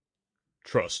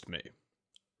Trust Me.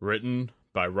 Written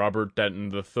by Robert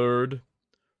Denton III.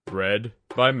 Read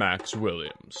by Max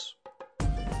Williams.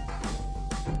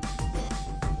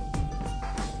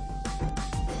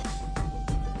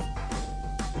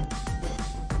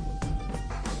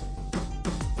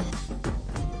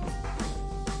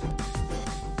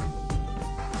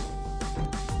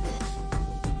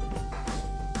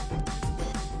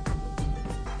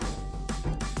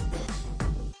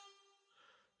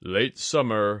 Late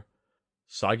summer,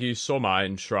 Sagi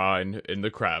Somain Shrine in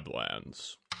the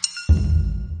Crablands.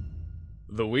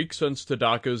 The week since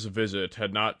Tadaka's visit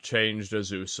had not changed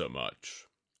Azusa much.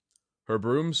 Her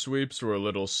broom sweeps were a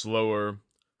little slower,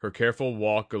 her careful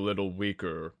walk a little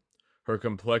weaker, her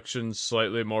complexion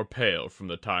slightly more pale from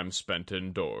the time spent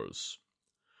indoors.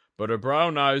 But her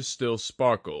brown eyes still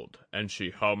sparkled, and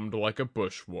she hummed like a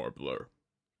bush warbler.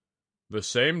 The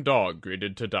same dog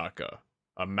greeted Tadaka.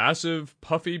 A massive,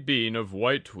 puffy bean of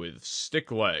white with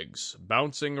stick legs,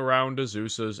 bouncing around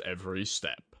Azusa's every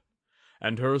step.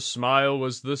 And her smile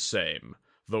was the same,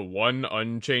 the one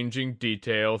unchanging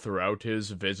detail throughout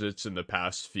his visits in the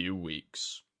past few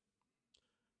weeks.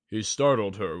 He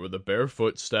startled her with a bare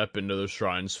footstep into the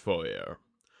shrine's foyer.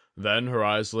 Then her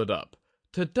eyes lit up.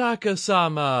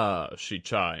 "Tadaka-sama!" she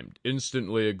chimed,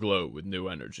 instantly aglow with new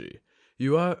energy.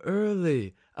 "You are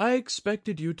early. I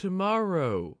expected you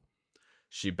tomorrow."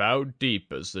 She bowed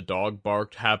deep as the dog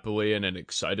barked happily in an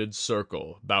excited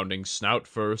circle, bounding snout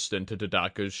first into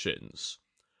Tadaka's shins.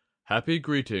 "Happy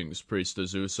greetings, Priest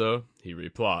Azusa," he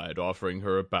replied, offering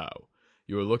her a bow.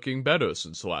 "You are looking better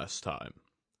since last time."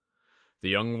 The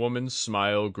young woman's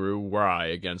smile grew wry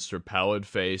against her pallid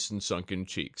face and sunken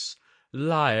cheeks.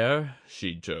 "Liar,"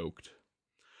 she joked.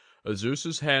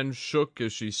 Azusa's hand shook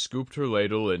as she scooped her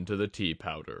ladle into the tea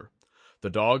powder. The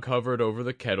dog hovered over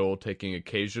the kettle, taking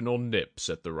occasional nips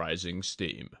at the rising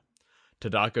steam.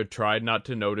 Tadaka tried not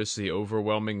to notice the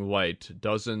overwhelming light,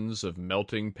 dozens of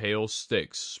melting pale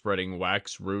sticks spreading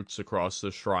wax roots across the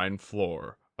shrine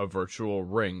floor, a virtual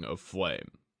ring of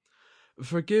flame.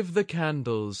 "Forgive the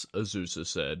candles," Azusa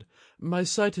said. "My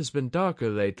sight has been darker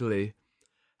lately."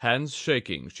 Hands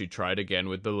shaking, she tried again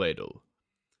with the ladle.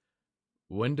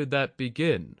 "When did that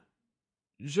begin?"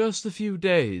 "Just a few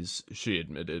days," she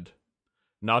admitted.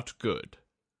 "Not good.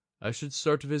 I should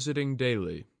start visiting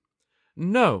daily."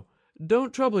 "No,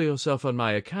 don't trouble yourself on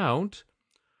my account."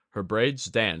 Her braids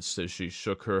danced as she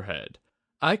shook her head.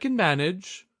 "I can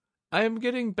manage. I am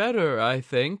getting better, I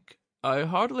think. I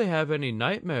hardly have any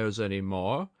nightmares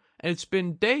anymore, and it's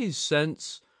been days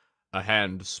since—" A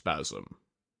hand spasm.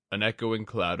 An echoing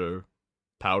clatter.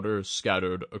 Powder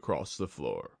scattered across the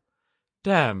floor.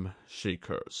 "Damn," she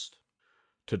cursed.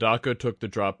 Tadaka took the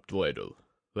dropped ladle.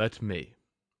 "Let me."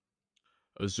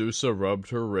 Azusa rubbed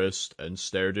her wrist and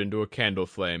stared into a candle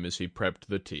flame as he prepped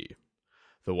the tea.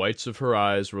 The whites of her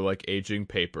eyes were like aging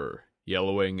paper,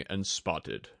 yellowing and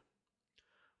spotted.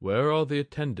 "Where are all the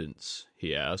attendants?"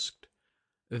 he asked.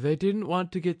 "They didn't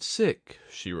want to get sick,"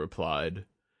 she replied.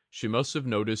 She must have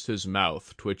noticed his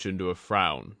mouth twitch into a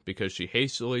frown, because she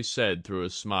hastily said through a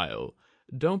smile,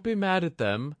 "Don't be mad at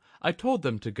them. I told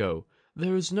them to go.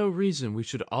 There is no reason we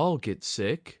should all get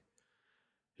sick."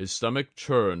 His stomach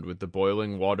churned with the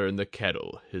boiling water in the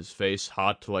kettle, his face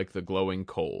hot like the glowing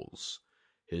coals.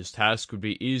 His task would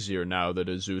be easier now that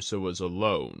Azusa was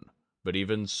alone, but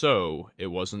even so, it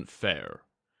wasn't fair.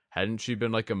 Hadn't she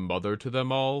been like a mother to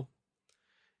them all?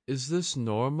 "Is this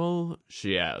normal?"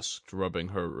 she asked, rubbing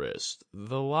her wrist.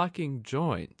 "The locking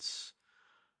joints."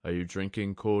 "Are you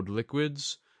drinking cold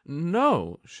liquids?"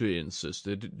 "No," she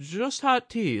insisted. "Just hot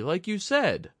tea, like you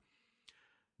said."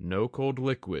 "No cold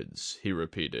liquids," he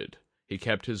repeated. He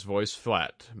kept his voice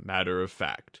flat, matter of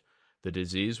fact. "The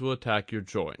disease will attack your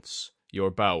joints, your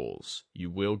bowels.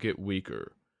 You will get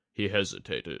weaker." He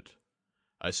hesitated.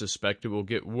 "I suspect it will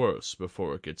get worse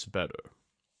before it gets better."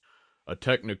 A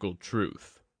technical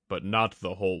truth, but not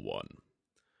the whole one.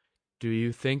 "Do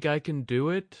you think I can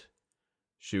do it?"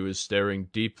 She was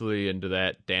staring deeply into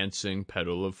that dancing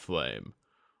petal of flame.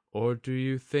 "Or do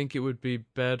you think it would be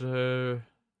better—"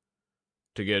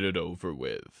 "To get it over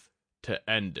with. To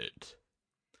end it."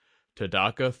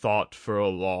 Tadaka thought for a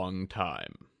long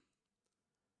time.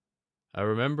 "I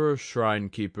remember a shrine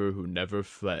keeper who never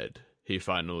fled," he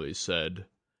finally said.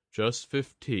 "Just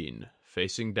 15,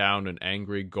 facing down an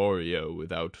angry Goryo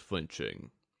without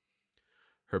flinching."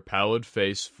 Her pallid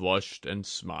face flushed and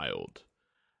smiled.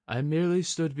 "I merely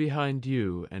stood behind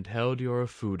you and held your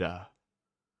Fuda."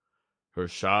 Her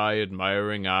shy,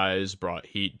 admiring eyes brought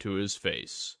heat to his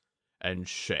face. And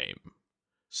shame.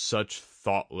 Such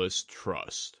thoughtless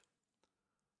trust.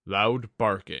 Loud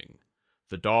barking.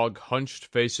 The dog hunched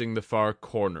facing the far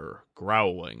corner,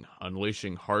 growling,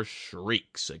 unleashing harsh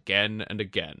shrieks again and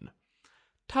again.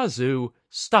 "Tazu,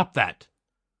 stop that!"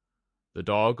 The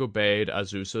dog obeyed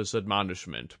Azusa's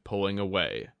admonishment, pulling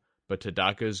away, but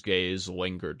Tadaka's gaze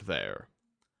lingered there.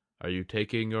 "Are you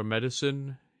taking your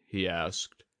medicine?" he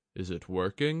asked. "Is it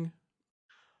working?"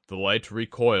 The light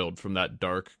recoiled from that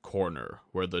dark corner,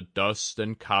 where the dust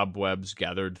and cobwebs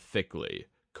gathered thickly,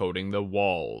 coating the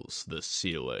walls, the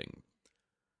ceiling.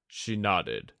 She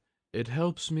nodded. "It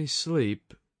helps me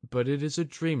sleep, but it is a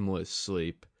dreamless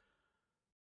sleep."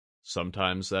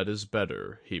 "Sometimes that is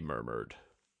better," he murmured.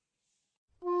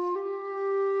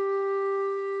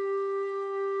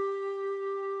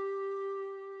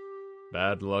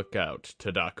 "Bad luck out,"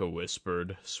 Tadaka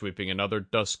whispered, sweeping another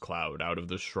dust cloud out of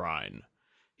the shrine.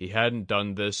 He hadn't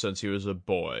done this since he was a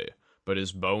boy, but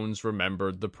his bones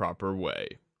remembered the proper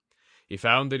way. He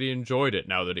found that he enjoyed it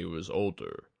now that he was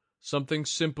older. Something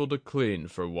simple to clean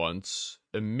for once,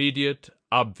 immediate,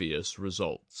 obvious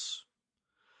results.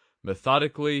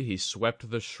 Methodically, he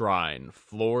swept the shrine,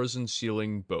 floors and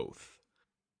ceiling both.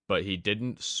 But he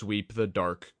didn't sweep the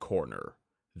dark corner.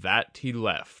 That he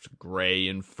left, gray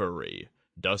and furry,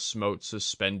 dust mote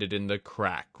suspended in the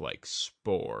crack like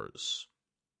spores.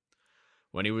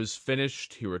 When he was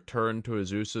finished, he returned to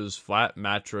Azusa's flat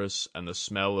mattress and the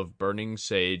smell of burning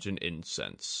sage and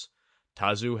incense.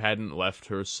 Tazu hadn't left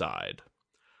her side.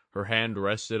 Her hand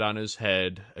rested on his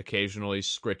head, occasionally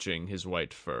scritching his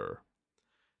white fur.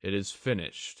 "It is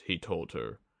finished," he told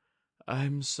her.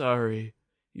 "I'm sorry.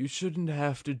 You shouldn't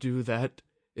have to do that.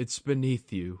 It's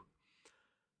beneath you."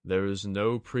 "There is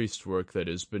no priest work that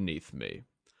is beneath me."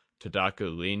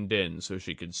 Tadaka leaned in so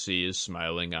she could see his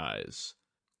smiling eyes.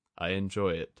 "I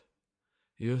enjoy it."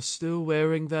 "You're still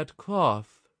wearing that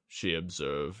cloth," she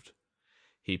observed.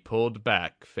 He pulled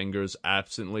back, fingers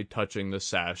absently touching the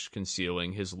sash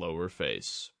concealing his lower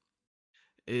face.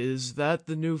 "Is that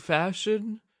the new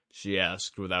fashion?" she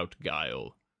asked without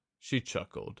guile. She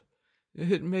chuckled.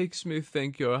 "It makes me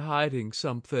think you're hiding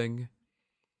something."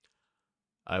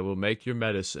 "I will make your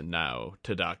medicine now,"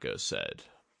 Tadaka said.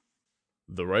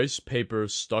 The rice paper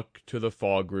stuck to the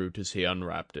fog root as he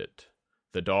unwrapped it.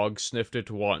 The dog sniffed it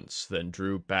once, then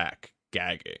drew back,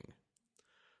 gagging.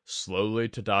 Slowly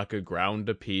Tadaka ground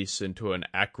a piece into an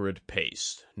acrid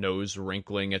paste, nose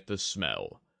wrinkling at the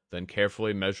smell, then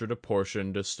carefully measured a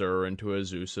portion to stir into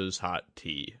Azusa's hot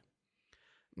tea.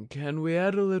 "Can we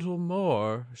add a little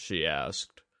more?" she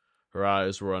asked. Her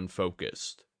eyes were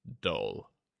unfocused, dull.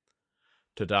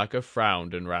 Tadaka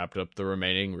frowned and wrapped up the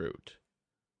remaining root.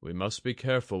 "We must be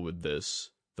careful with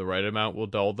this. The right amount will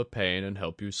dull the pain and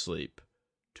help you sleep.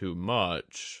 Too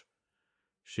much..."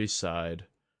 She sighed.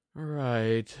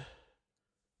 "Right."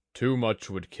 Too much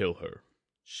would kill her.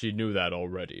 She knew that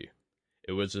already.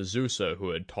 It was Azusa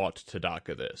who had taught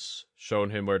Tadaka this,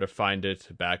 shown him where to find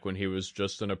it back when he was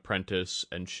just an apprentice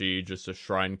and she just a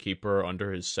shrine keeper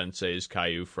under his sensei's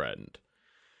Caillou friend.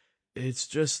 "It's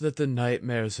just that the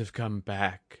nightmares have come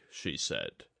back," she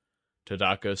said.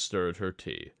 Tadaka stirred her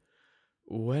tea.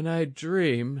 "When I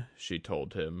dream," she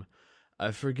told him,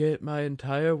 "I forget my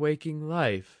entire waking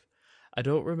life. I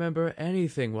don't remember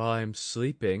anything while I'm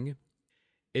sleeping.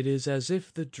 It is as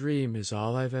if the dream is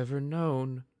all I've ever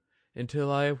known,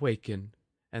 until I awaken,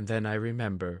 and then I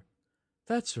remember.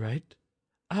 That's right.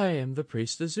 I am the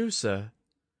priest Azusa."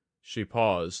 She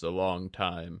paused a long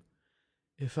time.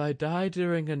 "If I die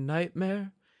during a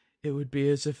nightmare, it would be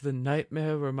as if the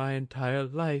nightmare were my entire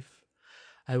life.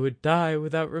 I would die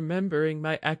without remembering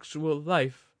my actual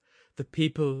life, the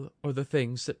people or the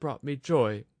things that brought me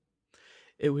joy.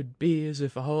 It would be as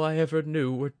if all I ever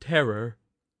knew were terror."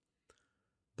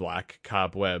 Black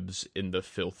cobwebs in the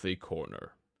filthy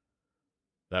corner.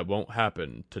 "That won't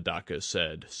happen," Tadaka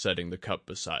said, setting the cup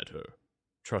beside her.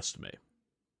 "Trust me."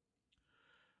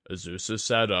 Azusa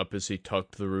sat up as he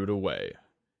tucked the root away.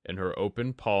 In her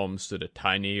open palm stood a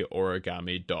tiny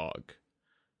origami dog.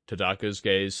 Tadaka's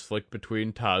gaze flicked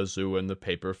between Tazu and the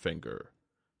paper finger.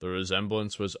 The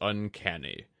resemblance was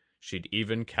uncanny. She'd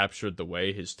even captured the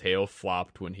way his tail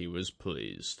flopped when he was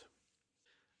pleased.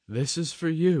 "This is for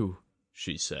you,"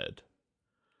 she said.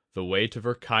 The weight of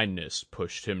her kindness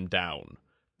pushed him down,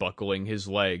 buckling his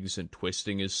legs and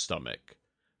twisting his stomach.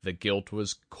 The guilt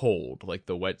was cold like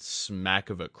the wet smack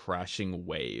of a crashing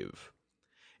wave.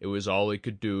 It was all he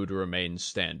could do to remain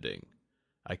standing.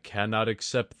 "I cannot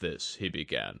accept this," he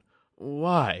began.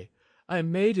 "Why? I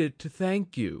made it to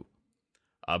thank you."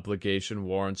 "Obligation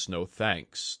warrants no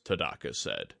thanks," Tadaka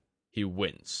said. He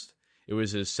winced. It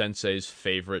was his sensei's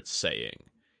favorite saying.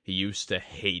 He used to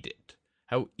hate it.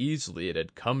 How easily it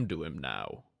had come to him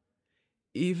now.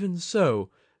 "Even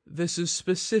so, This is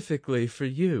specifically for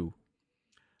you."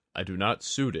 "I do not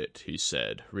suit it," he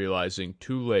said, realizing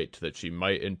too late that she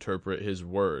might interpret his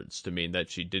words to mean that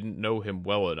she didn't know him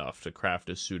well enough to craft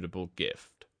a suitable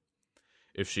gift.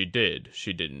 If she did,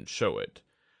 she didn't show it.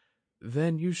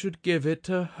 "Then you should give it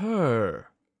to her."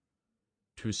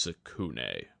 To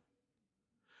Sukune.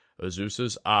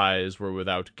 Azusa's eyes were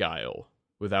without guile,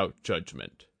 without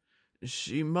judgment.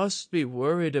 "She must be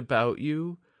worried about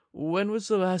you. When was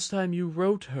the last time you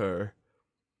wrote her?"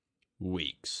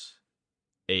 Weeks.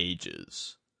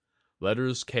 Ages.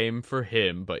 Letters came for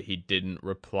him, but he didn't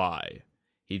reply.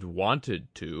 He'd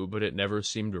wanted to, but it never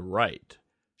seemed right.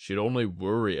 She'd only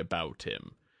worry about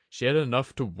him. She had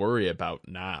enough to worry about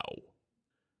now.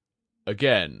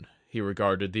 Again, he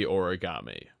regarded the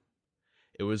origami.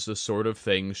 It was the sort of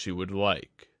thing she would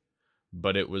like.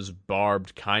 But it was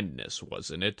barbed kindness,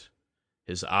 wasn't it?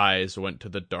 His eyes went to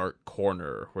the dark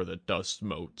corner where the dust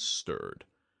motes stirred.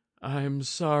 "I'm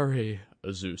sorry,"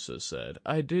 Azusa said.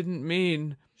 "I didn't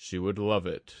mean—" "She would love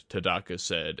it," Tadaka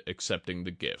said, accepting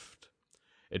the gift.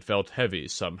 It felt heavy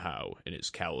somehow in his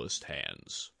calloused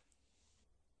hands.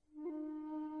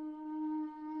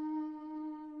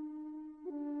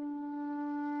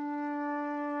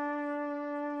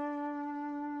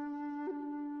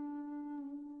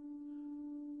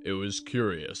 It was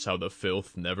curious how the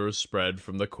filth never spread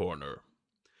from the corner.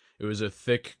 It was a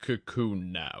thick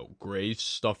cocoon now, gray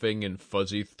stuffing and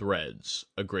fuzzy threads,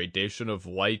 a gradation of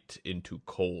light into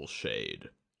coal shade.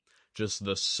 Just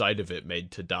the sight of it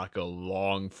made Tadaka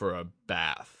long for a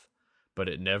bath, but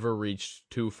it never reached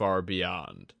too far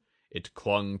beyond. It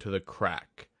clung to the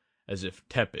crack, as if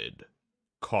tepid,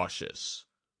 cautious,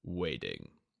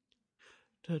 waiting.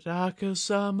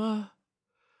 "Tadaka-sama?"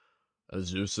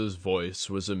 Azusa's voice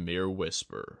was a mere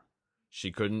whisper.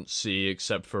 She couldn't see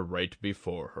except for right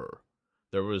before her.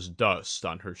 There was dust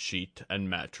on her sheet and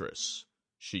mattress.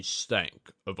 She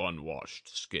stank of unwashed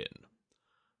skin.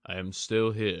 "I am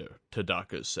still here,"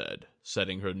 Tadaka said,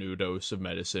 setting her new dose of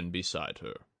medicine beside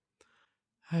her.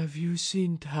 "Have you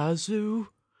seen Tazu?"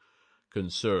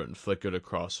 Concern flickered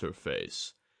across her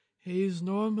face. "He's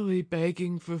normally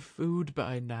begging for food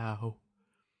by now."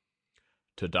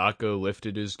 Tadaka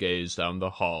lifted his gaze down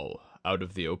the hall, out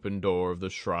of the open door of the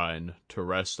shrine, to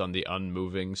rest on the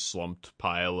unmoving, slumped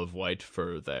pile of white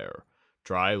fur there,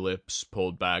 dry lips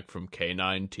pulled back from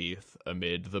canine teeth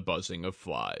amid the buzzing of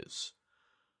flies.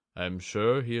 "I am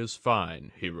sure he is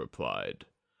fine," he replied.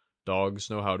 "Dogs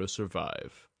know how to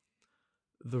survive."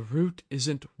 "The root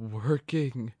isn't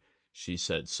working," she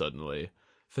said suddenly.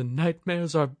 "The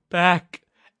nightmares are back,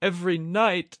 every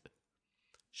night."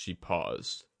 She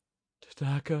paused.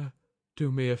 "Tadaka,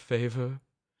 do me a favor.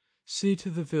 See to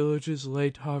the village's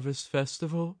late harvest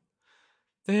festival.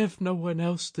 They have no one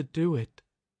else to do it."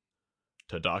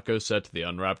 Tadaka set the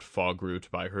unwrapped fog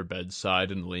root by her bedside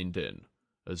and leaned in.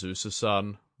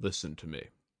 "Azusa-san, listen to me.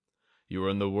 You are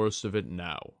in the worst of it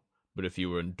now, but if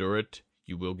you endure it,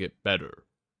 you will get better.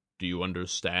 Do you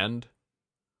understand?"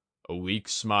 A weak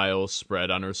smile spread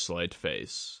on her slight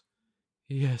face.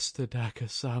 "Yes,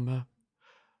 Tadaka-sama.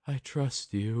 I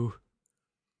trust you."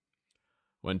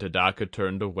 When Tadaka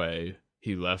turned away,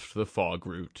 he left the fog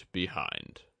root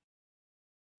behind.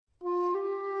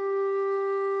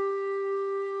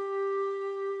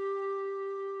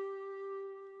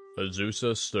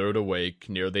 Azusa stirred awake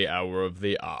near the hour of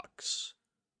the ox.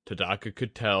 Tadaka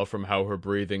could tell from how her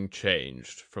breathing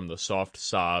changed, from the soft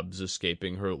sobs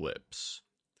escaping her lips.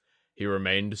 He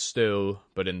remained still,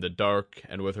 but in the dark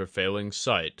and with her failing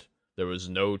sight, there was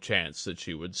no chance that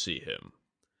she would see him.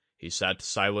 He sat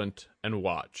silent and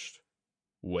watched,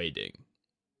 waiting.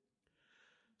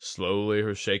 Slowly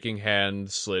her shaking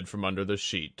hand slid from under the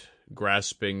sheet,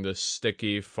 grasping the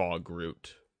sticky fog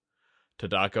root.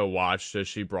 Tadaka watched as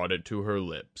she brought it to her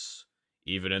lips.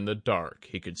 Even in the dark,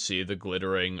 he could see the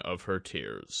glittering of her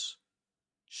tears.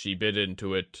 She bit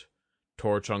into it,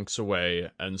 tore chunks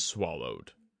away, and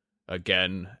swallowed,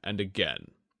 again and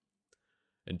again,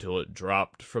 until it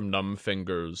dropped from numb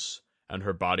fingers, and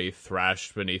her body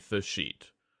thrashed beneath the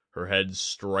sheet, her head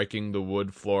striking the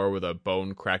wood floor with a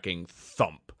bone-cracking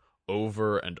thump,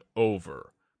 over and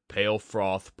over, pale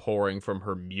froth pouring from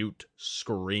her mute,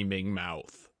 screaming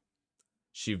mouth.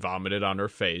 She vomited on her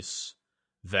face.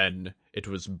 Then it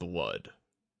was blood.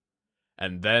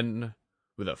 And then,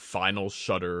 with a final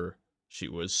shudder, she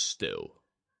was still.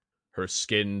 Her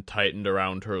skin tightened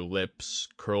around her lips,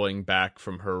 curling back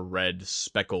from her red,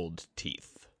 speckled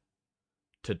teeth.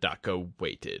 Tadaka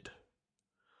waited.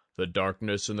 The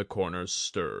darkness in the corners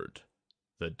stirred.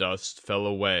 The dust fell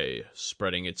away,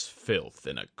 spreading its filth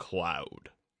in a cloud.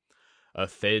 A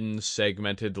thin,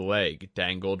 segmented leg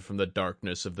dangled from the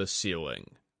darkness of the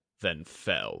ceiling, then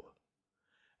fell.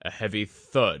 A heavy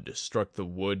thud struck the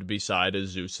wood beside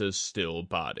Azusa's still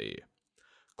body.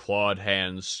 Clawed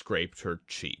hands scraped her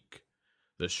cheek.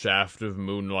 The shaft of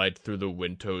moonlight through the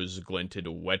windows glinted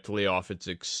wetly off its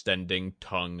extending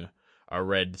tongue, a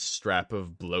red strap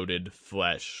of bloated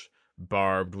flesh,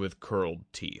 barbed with curled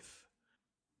teeth.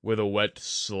 With a wet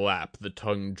slap, the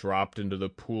tongue dropped into the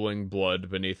pooling blood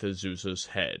beneath Azusa's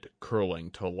head, curling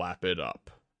to lap it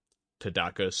up.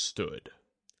 Tadaka stood.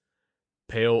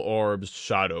 Pale orbs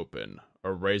shot open,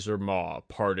 a razor maw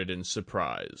parted in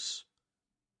surprise.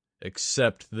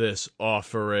 "Accept this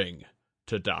offering,"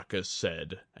 Tadaka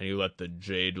said, and he let the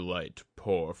jade light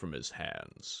pour from his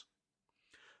hands.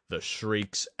 The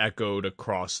shrieks echoed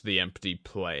across the empty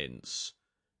plains.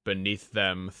 Beneath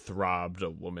them throbbed a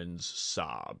woman's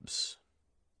sobs.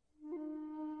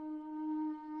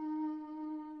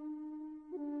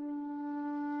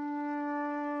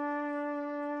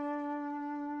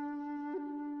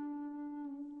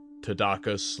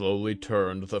 Tadaka slowly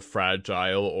turned the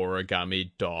fragile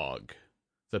origami dog.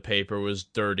 The paper was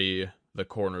dirty, the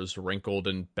corners wrinkled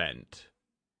and bent.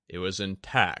 It was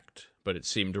intact, but it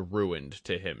seemed ruined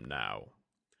to him now.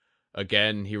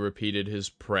 Again he repeated his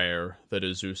prayer that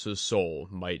Azusa's soul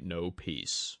might know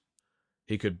peace.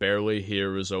 He could barely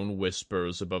hear his own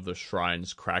whispers above the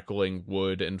shrine's crackling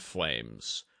wood and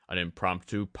flames, an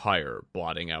impromptu pyre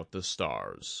blotting out the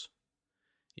stars.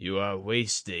 "You are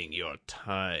wasting your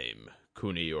time,"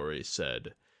 Kuniyori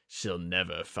said. "She'll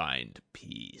never find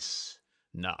peace.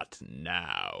 Not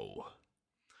now."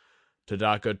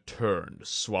 Tadaka turned,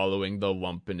 swallowing the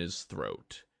lump in his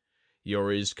throat.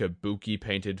 Yori's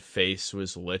kabuki-painted face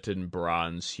was lit in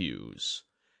bronze hues.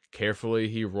 Carefully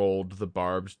he rolled the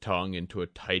barbed tongue into a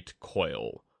tight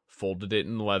coil, folded it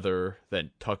in leather,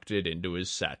 then tucked it into his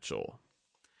satchel.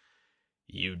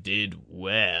 "You did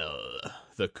well,"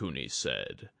 the Kuni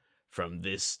said. "From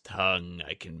this tongue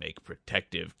I can make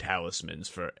protective talismans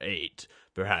for 8,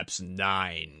 perhaps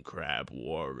 9 crab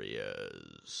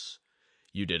warriors.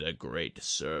 You did a great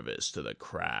service to the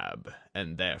crab,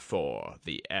 and therefore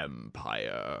the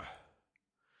Empire."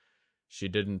 "She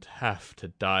didn't have to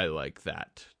die like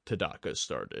that," Tadaka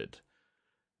started.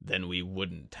 "Then we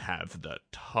wouldn't have the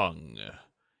tongue."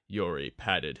 Yori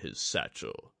patted his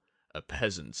satchel. "A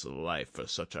peasant's life for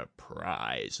such a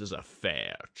prize is a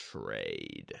fair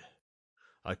trade."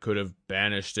 "I could have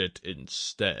banished it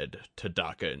instead,"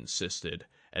 Tadaka insisted.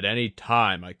 "At any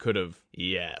time I could have—"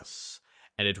 "Yes,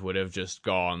 and it would have just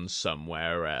gone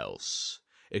somewhere else.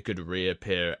 It could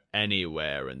reappear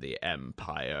anywhere in the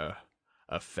Empire.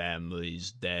 A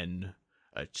family's den,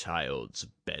 a child's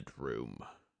bedroom."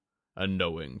 A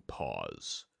knowing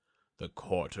pause. "The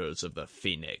quarters of the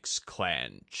Phoenix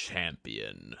clan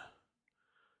champion."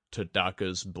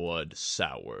 Tadaka's blood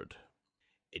soured.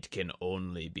 "It can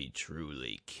only be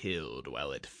truly killed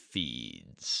while it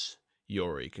feeds,"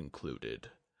 Yori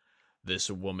concluded.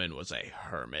 "This woman was a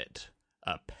hermit,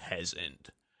 a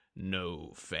peasant.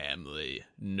 No family,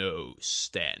 no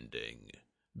standing.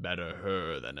 Better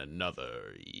her than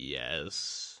another,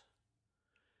 yes?"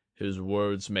 His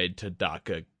words made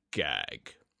Tadaka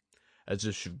gag. As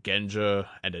a Shugenja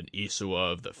and an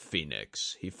Isuwa of the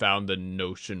Phoenix, he found the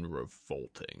notion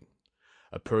revolting.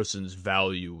 A person's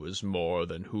value was more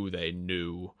than who they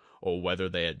knew, or whether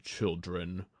they had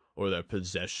children, or their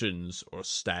possessions, or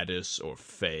status, or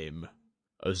fame.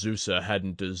 Azusa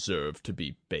hadn't deserved to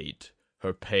be bait,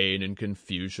 her pain and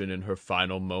confusion in her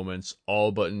final moments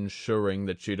all but ensuring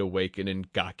that she'd awaken in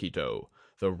Gakido,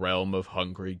 the realm of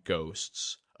hungry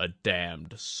ghosts, a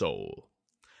damned soul.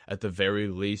 At the very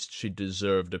least, she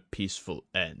deserved a peaceful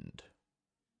end.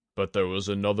 But there was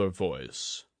another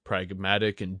voice,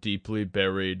 pragmatic and deeply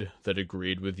buried, that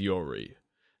agreed with Yori.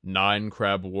 9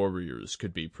 crab warriors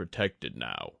could be protected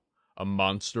now. A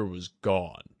monster was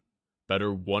gone.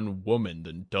 Better one woman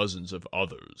than dozens of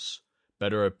others.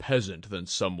 Better a peasant than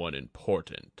someone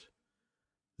important.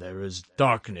 "There is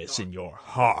darkness in your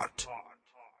heart."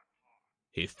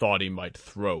 He thought he might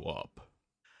throw up.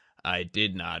 "I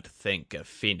did not think a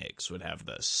phoenix would have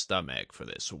the stomach for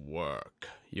this work,"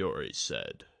 Yori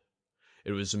said.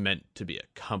 It was meant to be a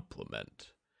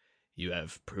compliment. "You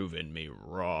have proven me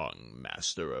wrong,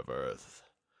 Master of Earth.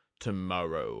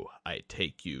 Tomorrow I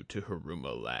take you to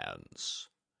Haruma lands.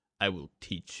 I will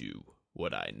teach you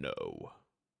what I know."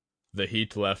 The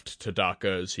heat left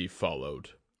Tadaka as he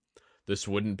followed. This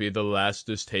wouldn't be the last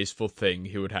distasteful thing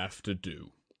he would have to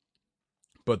do.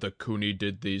 But the Kuni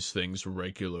did these things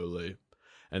regularly,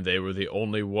 and they were the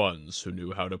only ones who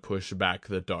knew how to push back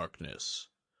the darkness.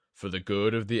 For the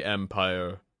good of the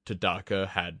Empire, Tadaka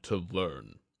had to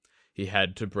learn. He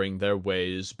had to bring their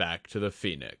ways back to the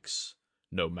Phoenix,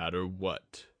 no matter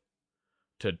what.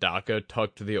 Tadaka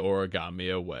tucked the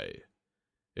origami away.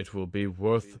 It will be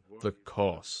worth the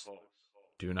cost.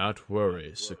 Do not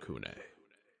worry, Sukune.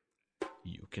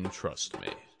 You can trust me.